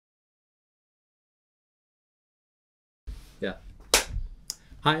Yeah.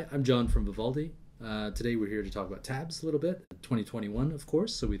 Hi, I'm John from Vivaldi. Today we're here to talk about tabs a little bit. 2021, of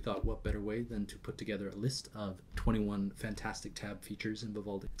course, so we thought what better way than to put together a list of 21 fantastic tab features in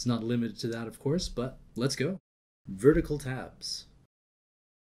Vivaldi. It's not limited to that, of course, but let's go. Vertical tabs.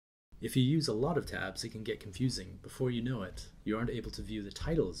 If you use a lot of tabs, it can get confusing. Before you know it, you aren't able to view the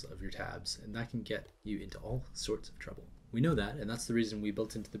titles of your tabs, and that can get you into all sorts of trouble. We know that, and that's the reason we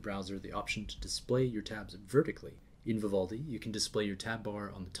built into the browser the option to display your tabs vertically. In Vivaldi, you can display your tab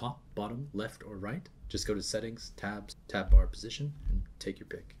bar on the top, bottom, left, or right. Just go to Settings, Tabs, Tab Bar Position, and take your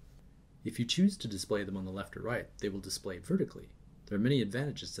pick. If you choose to display them on the left or right, they will display vertically. There are many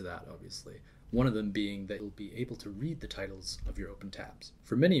advantages to that, obviously. One of them being that you'll be able to read the titles of your open tabs.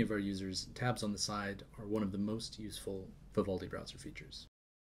 For many of our users, tabs on the side are one of the most useful Vivaldi browser features.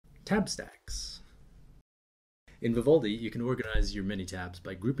 Tab stacks. In Vivaldi, you can organize your many tabs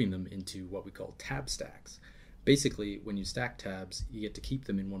by grouping them into what we call tab stacks. Basically, when you stack tabs, you get to keep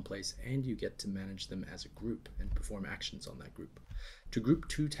them in one place and you get to manage them as a group and perform actions on that group. To group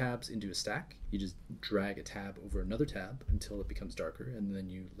two tabs into a stack, you just drag a tab over another tab until it becomes darker, and then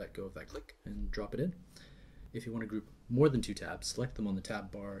you let go of that click and drop it in. If you want to group more than two tabs, select them on the tab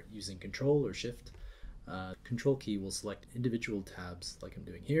bar using Control or Shift. Control key will select individual tabs like I'm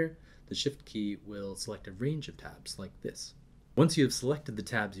doing here. The Shift key will select a range of tabs like this. Once you have selected the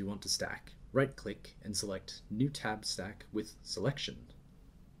tabs you want to stack, right-click and select New Tab Stack with Selection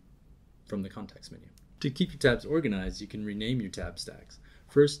from the context menu. To keep your tabs organized, you can rename your tab stacks.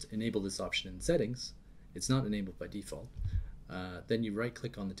 First, enable this option in Settings. It's not enabled by default. Then you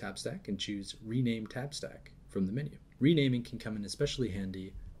right-click on the tab stack and choose Rename Tab Stack from the menu. Renaming can come in especially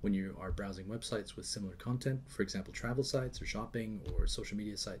handy when you are browsing websites with similar content, for example travel sites or shopping or social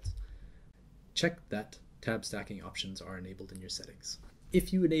media sites. Check that tab stacking options are enabled in your settings.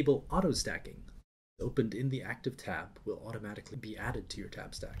 If you enable auto stacking, opened in the active tab will automatically be added to your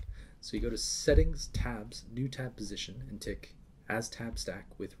tab stack. So you go to Settings, Tabs, New Tab Position, and tick As Tab Stack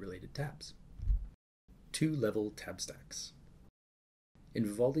with related tabs. Two-level tab stacks. In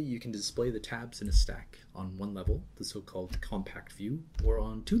Vivaldi, you can display the tabs in a stack on one level, the so-called compact view, or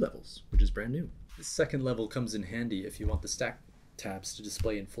on two levels, which is brand new. The second level comes in handy if you want the stack tabs to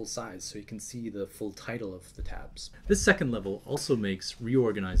display in full size so you can see the full title of the tabs. This second level also makes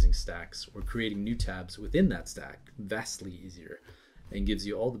reorganizing stacks or creating new tabs within that stack vastly easier and gives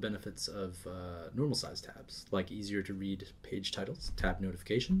you all the benefits of normal size tabs, like easier to read page titles, tab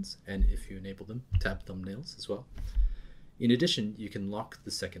notifications, and if you enable them, tab thumbnails as well. In addition, you can lock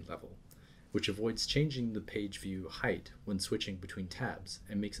the second level, which avoids changing the page view height when switching between tabs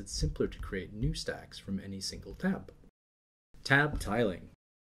and makes it simpler to create new stacks from any single tab. Tab tiling.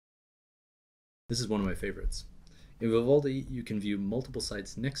 This is one of my favorites. In Vivaldi, you can view multiple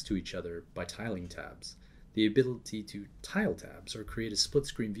sites next to each other by tiling tabs. The ability to tile tabs or create a split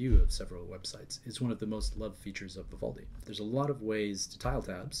screen view of several websites is one of the most loved features of Vivaldi. There's a lot of ways to tile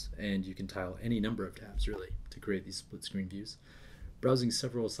tabs, and you can tile any number of tabs really to create these split screen views. Browsing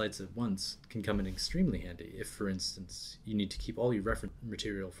several sites at once can come in extremely handy if, for instance, you need to keep all your reference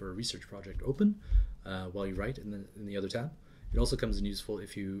material for a research project open while you write in the other tab. It also comes in useful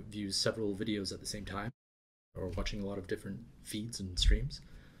if you view several videos at the same time or watching a lot of different feeds and streams.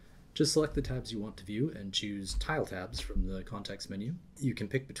 Just select the tabs you want to view and choose Tile Tabs from the context menu. You can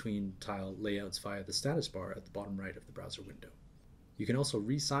pick between tile layouts via the status bar at the bottom right of the browser window. You can also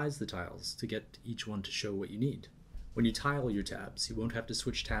resize the tiles to get each one to show what you need. When you tile your tabs, you won't have to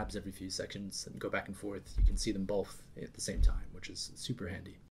switch tabs every few seconds and go back and forth. You can see them both at the same time, which is super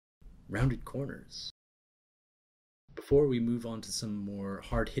handy. Rounded corners. Before we move on to some more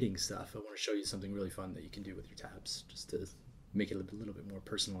hard-hitting stuff, I want to show you something really fun that you can do with your tabs, just to make it a little bit more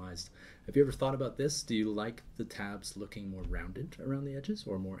personalized. Have you ever thought about this? Do you like the tabs looking more rounded around the edges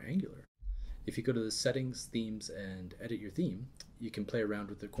or more angular? If you go to the Settings, Themes, and edit your theme, you can play around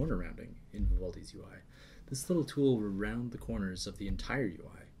with the corner rounding in Vivaldi's UI. This little tool will round the corners of the entire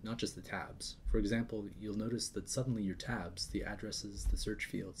UI, not just the tabs. For example, you'll notice that suddenly your tabs, the addresses, the search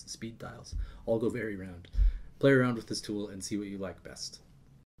fields, the speed dials, all go very round. Play around with this tool and see what you like best.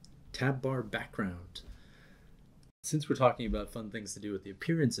 Tab bar background. Since we're talking about fun things to do with the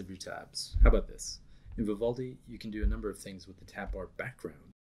appearance of your tabs, how about this? In Vivaldi, you can do a number of things with the tab bar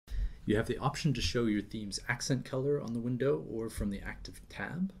background. You have the option to show your theme's accent color on the window or from the active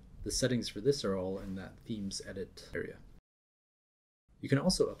tab. The settings for this are all in that Themes Edit area. You can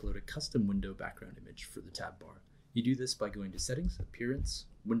also upload a custom window background image for the tab bar. You do this by going to Settings, Appearance,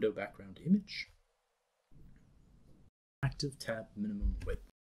 Window Background Image, Active Tab Minimum Width.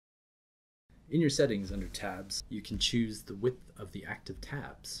 In your settings under tabs, you can choose the width of the active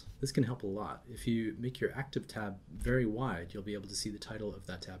tabs. This can help a lot. If you make your active tab very wide, you'll be able to see the title of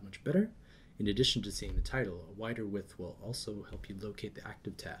that tab much better. In addition to seeing the title, a wider width will also help you locate the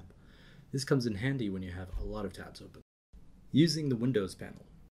active tab. This comes in handy when you have a lot of tabs open. Using the Windows panel.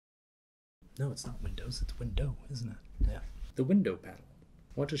 No, it's not Windows, it's Window, isn't it? Yeah. The Window panel.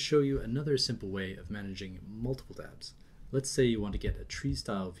 I want to show you another simple way of managing multiple tabs. Let's say you want to get a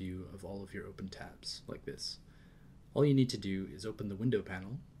tree-style view of all of your open tabs, like this. All you need to do is open the Window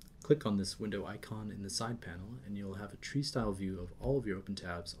panel, click on this window icon in the side panel, and you'll have a tree-style view of all of your open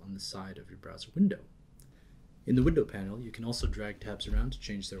tabs on the side of your browser window. In the Window panel, you can also drag tabs around to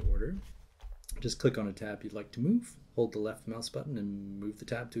change their order. Just click on a tab you'd like to move, hold the left mouse button, and move the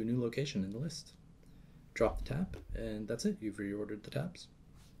tab to a new location in the list. Drop the tab, and that's it, you've reordered the tabs.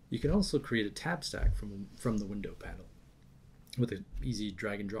 You can also create a tab stack from the Window panel. With an easy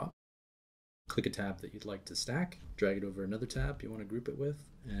drag and drop, click a tab that you'd like to stack, drag it over another tab you want to group it with,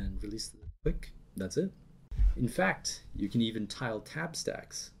 and release the click. That's it. In fact, you can even tile tab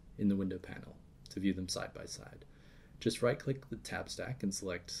stacks in the Window panel to view them side by side. Just right-click the tab stack and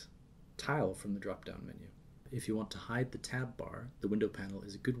select Tile from the drop-down menu. If you want to hide the tab bar, the Window panel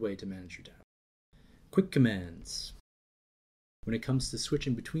is a good way to manage your tab. Quick commands. When it comes to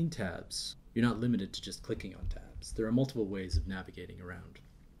switching between tabs, you're not limited to just clicking on tabs. There are multiple ways of navigating around.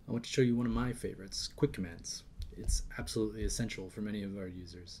 I want to show you one of my favorites, quick commands. It's absolutely essential for many of our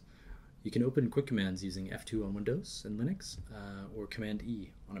users. You can open quick commands using F2 on Windows and Linux, or Command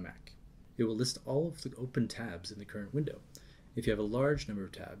E on a Mac. It will list all of the open tabs in the current window. If you have a large number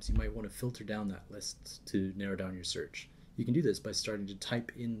of tabs, you might want to filter down that list to narrow down your search. You can do this by starting to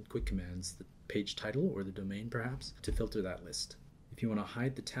type in quick commands, the page title or the domain perhaps, to filter that list. If you want to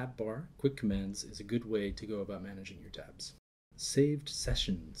hide the tab bar, quick commands is a good way to go about managing your tabs. Saved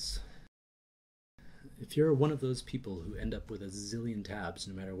sessions. If you're one of those people who end up with a zillion tabs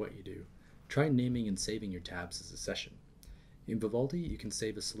no matter what you do, try naming and saving your tabs as a session. In Vivaldi, you can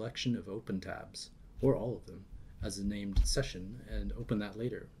save a selection of open tabs, or all of them, as a named session and open that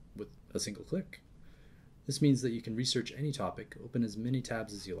later with a single click. This means that you can research any topic, open as many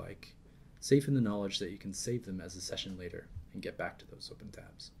tabs as you like, safe in the knowledge that you can save them as a session later and get back to those open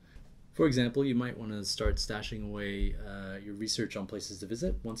tabs. For example, you might want to start stashing away your research on places to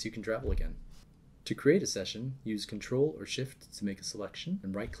visit once you can travel again. To create a session, use Control or Shift to make a selection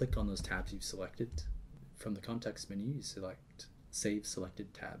and right-click on those tabs you've selected. From the context menu, you select Save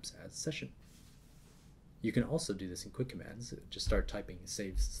Selected Tabs as Session. You can also do this in quick commands. Just start typing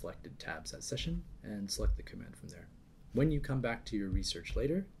Save Selected Tabs as Session and select the command from there. When you come back to your research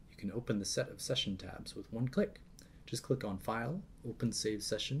later, you can open the set of session tabs with one click. Just click on File, Open Save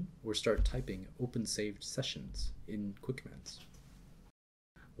Session, or start typing Open Saved Sessions in quick commands.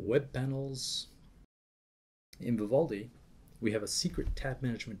 Web panels. In Vivaldi, we have a secret tab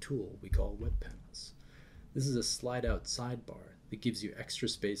management tool we call Web Panels. This is a slide-out sidebar that gives you extra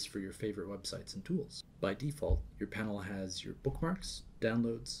space for your favorite websites and tools. By default, your panel has your bookmarks,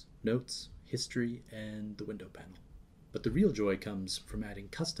 downloads, notes, history, and the window panel. But the real joy comes from adding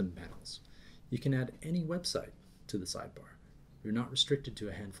custom panels. You can add any website to the sidebar. You're not restricted to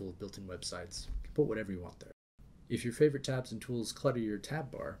a handful of built-in websites. You can put whatever you want there. If your favorite tabs and tools clutter your tab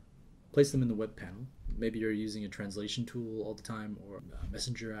bar, place them in the web panel. Maybe you're using a translation tool all the time or a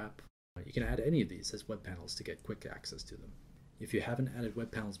messenger app. You can add any of these as web panels to get quick access to them. If you haven't added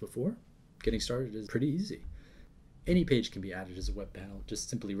web panels before, getting started is pretty easy. Any page can be added as a web panel. Just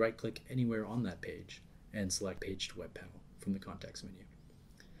simply right-click anywhere on that page and select Page to Web Panel from the context menu.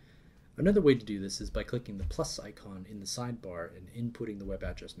 Another way to do this is by clicking the plus icon in the sidebar and inputting the web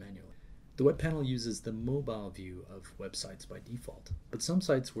address manually. The web panel uses the mobile view of websites by default, but some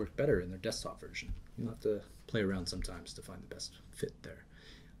sites work better in their desktop version. You'll have to play around sometimes to find the best fit there.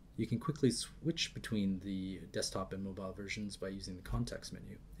 You can quickly switch between the desktop and mobile versions by using the context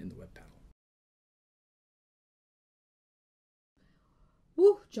menu in the web panel.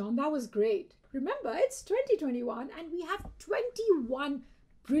 Woo, John, that was great. Remember, it's 2021 and we have 21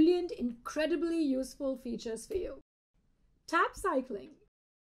 brilliant, incredibly useful features for you. Tab cycling.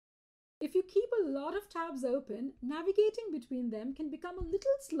 If you keep a lot of tabs open, navigating between them can become a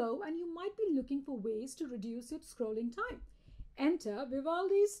little slow and you might be looking for ways to reduce your scrolling time. Enter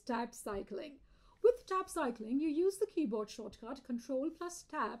Vivaldi's tab cycling. With tab cycling, you use the keyboard shortcut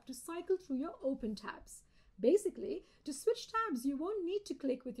Ctrl+Tab to cycle through your open tabs. Basically, to switch tabs, you won't need to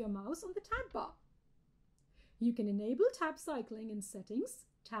click with your mouse on the tab bar. You can enable tab cycling in Settings,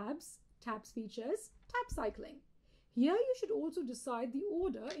 Tabs, Tabs Features, Tab Cycling. Here you should also decide the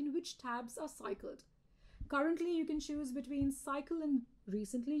order in which tabs are cycled. Currently, you can choose between Cycle in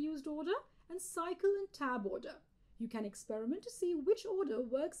Recently Used Order and cycle in tab order. You can experiment to see which order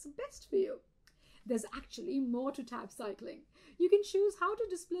works best for you. There's actually more to tab cycling. You can choose how to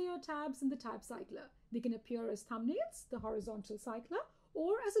display your tabs in the tab cycler. They can appear as thumbnails, the horizontal cycler,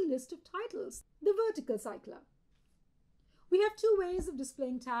 or as a list of titles, the vertical cycler. We have two ways of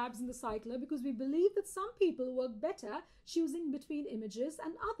displaying tabs in the cycler because we believe that some people work better choosing between images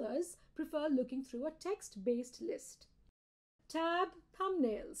and others prefer looking through a text-based list. Tab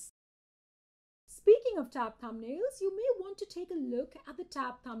thumbnails. Speaking of tab thumbnails, you may want to take a look at the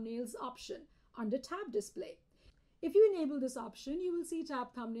tab thumbnails option under tab display. If you enable this option, you will see tab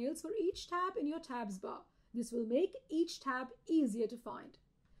thumbnails for each tab in your tabs bar. This will make each tab easier to find.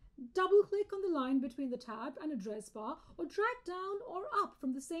 Double-click on the line between the tab and address bar or drag down or up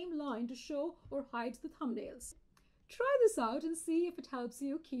from the same line to show or hide the thumbnails. Try this out and see if it helps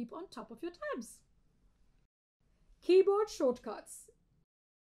you keep on top of your tabs. Keyboard shortcuts.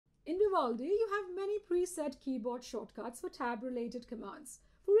 In Vivaldi, you have many preset keyboard shortcuts for tab-related commands.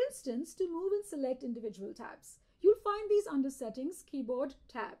 For instance, to move and select individual tabs. You'll find these under Settings, Keyboard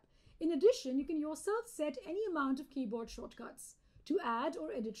tab. In addition, you can yourself set any amount of keyboard shortcuts. To add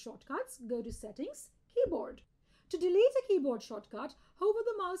or edit shortcuts, go to Settings, Keyboard. To delete a keyboard shortcut, hover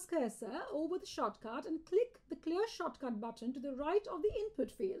the mouse cursor over the shortcut and click the Clear Shortcut button to the right of the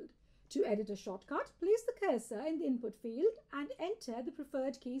input field. To edit a shortcut, place the cursor in the input field and enter the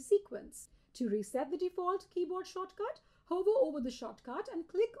preferred key sequence. To reset the default keyboard shortcut, hover over the shortcut and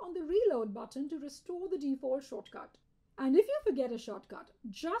click on the Reload button to restore the default shortcut. And if you forget a shortcut,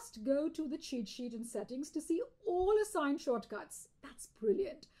 just go to the cheat sheet in Settings to see all assigned shortcuts. That's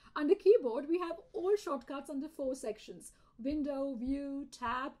brilliant. Under Keyboard, we have all shortcuts under 4 sections: Window, View,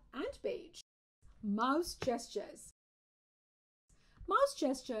 Tab, and Page. Mouse gestures. Mouse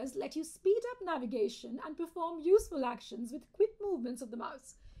gestures let you speed up navigation and perform useful actions with quick movements of the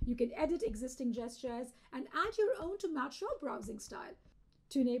mouse. You can edit existing gestures and add your own to match your browsing style.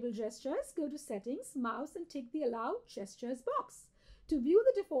 To enable gestures, go to Settings, Mouse, and tick the Allow Gestures box. To view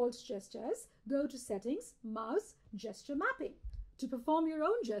the default gestures, go to Settings, Mouse, Gesture Mapping. To perform your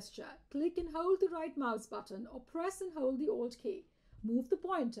own gesture, click and hold the right mouse button or press and hold the Alt key. Move the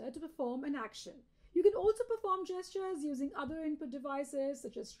pointer to perform an action. You can also perform gestures using other input devices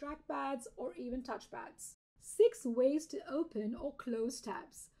such as trackpads or even touchpads. 6 ways to open or close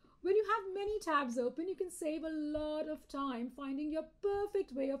tabs. When you have many tabs open, you can save a lot of time finding your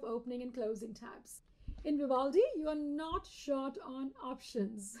perfect way of opening and closing tabs. In Vivaldi, you are not short on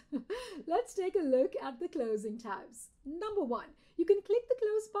options. Let's take a look at the closing tabs. Number 1, you can click the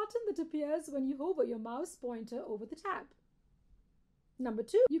close button that appears when you hover your mouse pointer over the tab. Number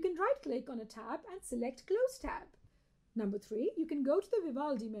 2, you can right-click on a tab and select Close tab. Number 3, you can go to the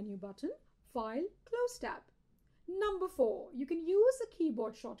Vivaldi menu button, File, Close tab. Number 4, you can use a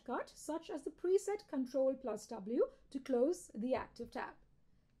keyboard shortcut such as the preset Ctrl+W to close the active tab.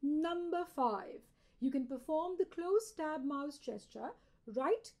 Number 5, you can perform the Close tab mouse gesture,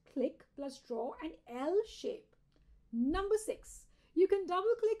 right-click plus draw an L shape. Number 6, you can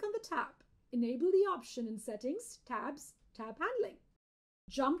double-click on the tab. Enable the option in Settings, Tabs, Tab Handling.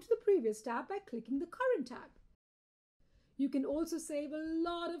 Jump to the previous tab by clicking the current tab. You can also save a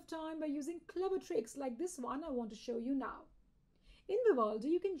lot of time by using clever tricks like this one I want to show you now. In Vivaldi,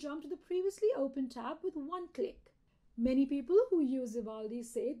 you can jump to the previously opened tab with one click. Many people who use Vivaldi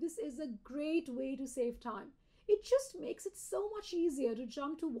say this is a great way to save time. It just makes it so much easier to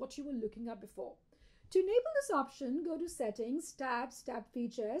jump to what you were looking at before. To enable this option, go to Settings, Tabs, Tab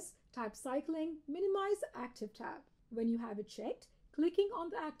Features, type Cycling, minimize Active tab. When you have it checked, clicking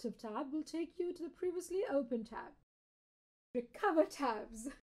on the Active tab will take you to the previously opened tab. Recover tabs.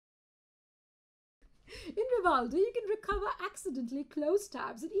 In Vivaldi, you can recover accidentally closed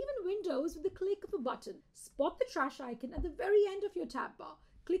tabs and even windows with the click of a button. Spot the trash icon at the very end of your tab bar.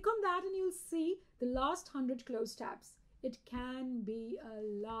 Click on that and you'll see the last 100 closed tabs. It can be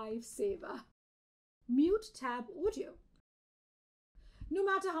a lifesaver. Mute tab audio. No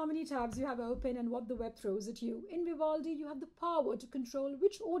matter how many tabs you have open and what the web throws at you, in Vivaldi you have the power to control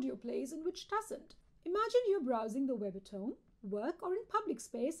which audio plays and which doesn't. Imagine you're browsing the web at home, work, or in public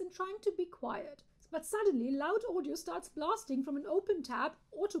space and trying to be quiet. But suddenly loud audio starts blasting from an open tab,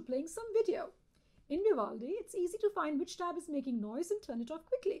 autoplaying some video. In Vivaldi, it's easy to find which tab is making noise and turn it off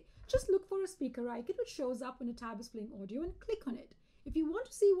quickly. Just look for a speaker icon which shows up when a tab is playing audio and click on it. If you want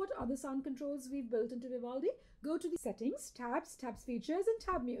to see what other sound controls we've built into Vivaldi, go to the Settings, Tabs, Tabs Features, and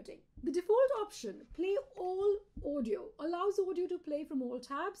Tab Muting. The default option, Play All Audio, allows audio to play from all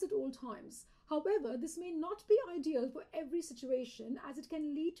tabs at all times. However, this may not be ideal for every situation as it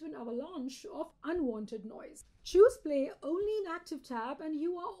can lead to an avalanche of unwanted noise. Choose Play only in Active Tab and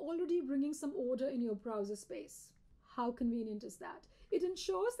you are already bringing some order in your browser space. How convenient is that? It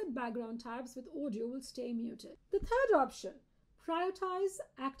ensures that background tabs with audio will stay muted. The third option, Prioritize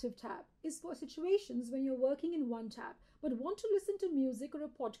Active Tab, is for situations when you're working in one tab but want to listen to music or a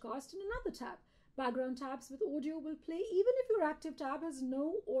podcast in another tab. Background tabs with audio will play even if your active tab has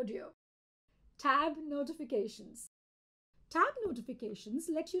no audio. Tab Notifications. Tab notifications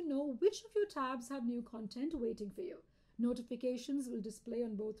let you know which of your tabs have new content waiting for you. Notifications will display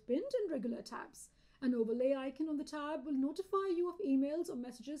on both pinned and regular tabs. An overlay icon on the tab will notify you of emails or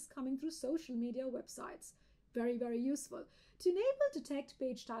messages coming through social media websites. Very, very useful. To enable Detect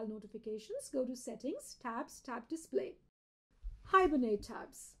Page Tile Notifications, go to Settings, Tabs, Tab Display. Hibernate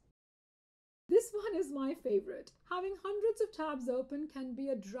Tabs. This one is my favorite. Having hundreds of tabs open can be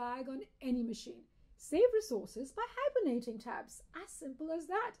a drag on any machine. Save resources by hibernating tabs. As simple as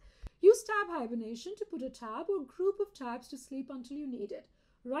that. Use tab hibernation to put a tab or group of tabs to sleep until you need it.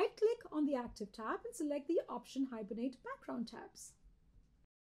 Right-click on the active tab and select the option Hibernate Background Tabs.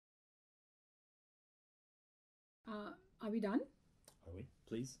 Are we done? Are we?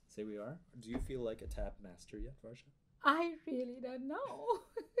 Please say we are. Do you feel like a tab master yet, Varsha? I really don't know.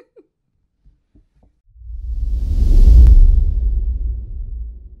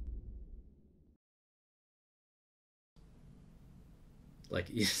 Like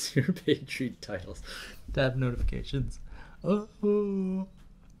easier page read titles. Tab notifications. Oh.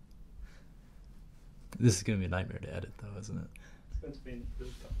 This is going to be a nightmare to edit though, isn't it? It's going to be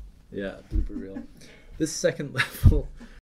blooper. Yeah, blooper reel. This second level